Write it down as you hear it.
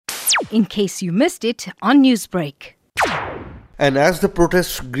in case you missed it on Newsbreak. And as the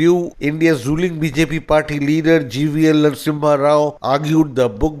protests grew, India's ruling BJP party leader GVL Narasimha Rao argued the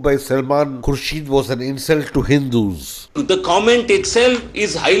book by Salman Khurshid was an insult to Hindus. The comment itself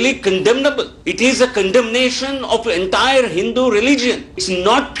is highly condemnable. It is a condemnation of entire Hindu religion. It's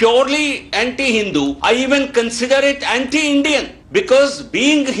not purely anti-Hindu. I even consider it anti-Indian. Because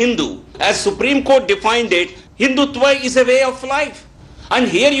being Hindu, as Supreme Court defined it, Hindutva is a way of life. And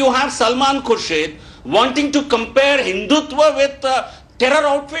here you have Salman Khurshid wanting to compare Hindutva with terror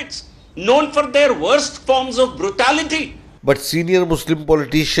outfits known for their worst forms of brutality. But senior Muslim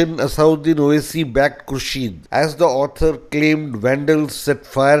politician Asauddin Owaisi backed Khurshid as the author claimed vandals set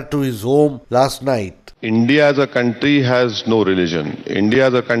fire to his home last night. India as a country has no religion. India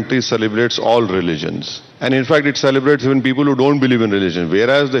as a country celebrates all religions. And in fact, it celebrates even people who don't believe in religion.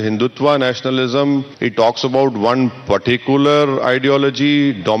 Whereas the Hindutva nationalism, it talks about one particular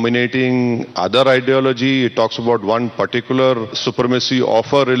ideology dominating other ideology. It talks about one particular supremacy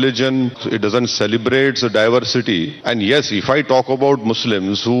of a religion. It doesn't celebrate the diversity. And yes, if I talk about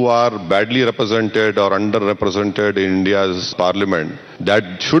Muslims who are badly represented or underrepresented in India's parliament,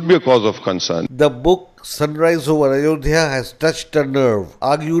 that should be a cause of concern. The book Sunrise over Ayodhya has touched a nerve,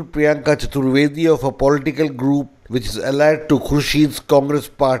 argued Priyanka Chaturvedi of a political group which is allied to Khurshid's Congress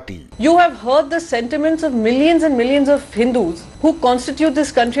party. You have heard the sentiments of millions and millions of Hindus who constitute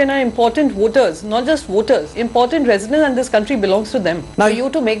this country and are important voters, not just voters, important residents, and this country belongs to them. Now you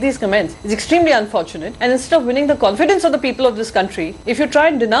to make these comments is extremely unfortunate, and instead of winning the confidence of the people of this country, if you try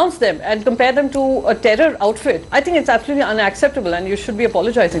and denounce them and compare them to a terror outfit, I think it's absolutely unacceptable and you should be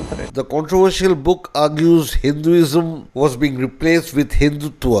apologizing for it. The controversial book argues Hinduism was being replaced with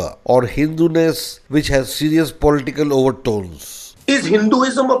Hindutva or Hinduness, which has serious political overtones. Is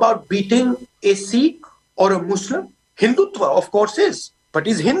Hinduism about beating a Sikh or a Muslim? Hindutva, of course, is. But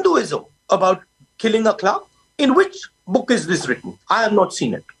is Hinduism about killing a cloud? In which book is this written? I have not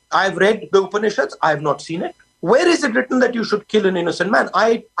seen it. I have read the Upanishads. I have not seen it. Where is it written that you should kill an innocent man?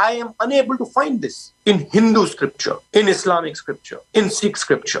 I am unable to find this in Hindu scripture, in Islamic scripture, in Sikh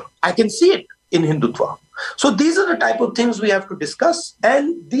scripture. I can see it in Hindutva. So these are the type of things we have to discuss,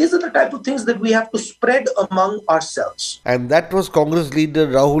 and these are the type of things that we have to spread among ourselves. And that was Congress leader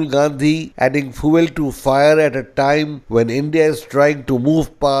Rahul Gandhi adding fuel to fire at a time when India is trying to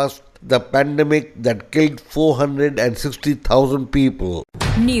move past the pandemic that killed 460,000 people.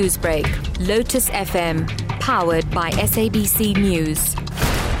 Newsbreak, Lotus FM, powered by SABC News.